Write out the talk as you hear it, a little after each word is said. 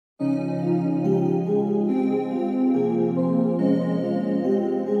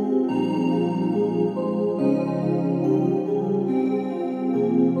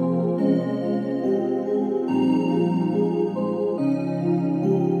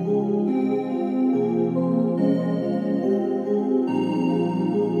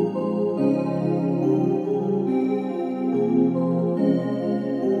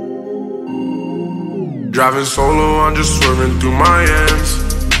Driving solo, I'm just swerving through my ends.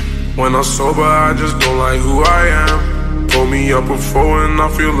 When I'm sober, I just don't like who I am. Pull me up before and I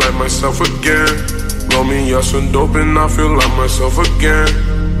feel like myself again. Roll me up some dope and I feel like myself again.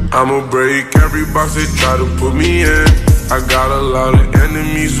 I'ma break every box they try to put me in. I got a lot of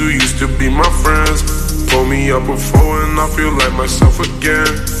enemies who used to be my friends. Pull me up before and I feel like myself again.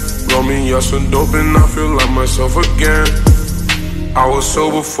 Roll me up some dope and I feel like myself again. I was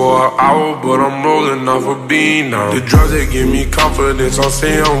sober for an hour, but I'm rolling off a bean now. The drugs, they give me confidence, I'm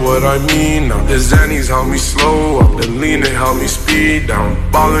saying what I mean now. The Xannies help me slow up, the lean, they help me speed down.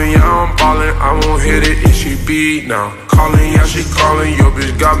 Ballin', yeah, I'm ballin', I won't hit it if she beat now. Calling, yeah, she calling, your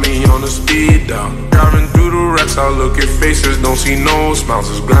bitch got me on the speed down. Driving through the wrecks, I look at faces, don't see no smiles.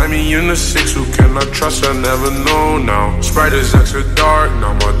 It's grimy in the six, who can I trust, I never know now. Sprite is extra dark,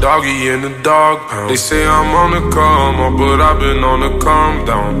 now my doggy in the dog pound. They say I'm on the come up, but I've been on the calm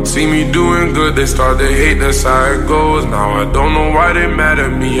down. See me doing good, they start to hate, that's how it goes now. I don't know why they mad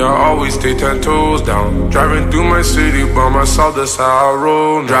at me, I always stay 10 toes down. Driving through my city by myself, that's how I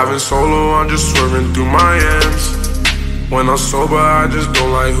roll now. Driving solo, I'm just swerving through my ends. When I'm sober, I just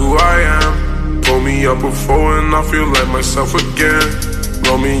don't like who I am. Pull me up before and I feel like myself again.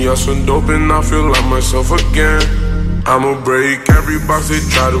 Roll me up some dope and I feel like myself again. I'ma break every box they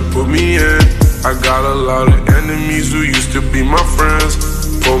try to put me in. I got a lot of enemies who used to be my friends.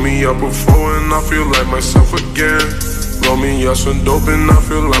 Pull me up before and I feel like myself again. Roll me up some dope and I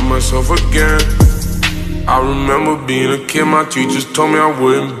feel like myself again. I remember being a kid, my teachers told me I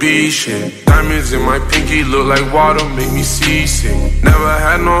wouldn't be shit. Diamonds in my pinky look like water, make me seasick. Never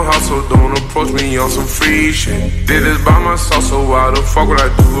had no house, so don't approach me on some free shit. Did this by myself, so why the fuck would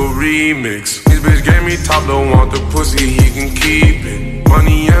I do a remix? This bitch gave me top, don't want the pussy, he can keep it.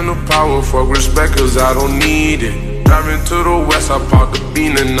 Money and the power, fuck respect, cause I don't need it. Driving to the west, I popped the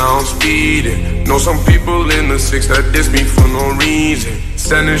bean and now I'm speeding. Know some people in the six that diss me for no reason.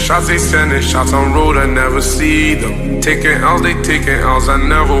 Sending shots, they sending shots on road, I never see them. Taking L's, they taking L's, I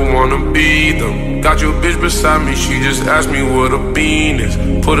never wanna be them. Got your bitch beside me, she just asked me what a bean is.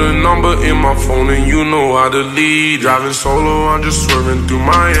 Put a number in my phone and you know how to lead. Driving solo, I'm just swerving through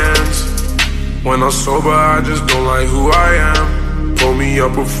my ends. When I'm sober, I just don't like who I am. Pull me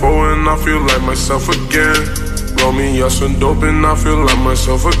up before and I feel like myself again. Roll me up some dope and I feel like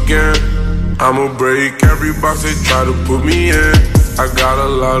myself again. I'ma break every box they try to put me in. I got a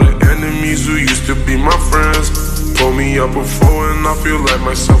lot of enemies who used to be my friends. Pull me up before and I feel like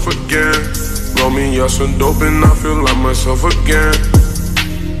myself again. Roll me up some dope and I feel like myself again.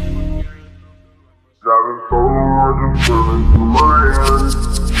 Driving solo, I'm just feeling through my hands.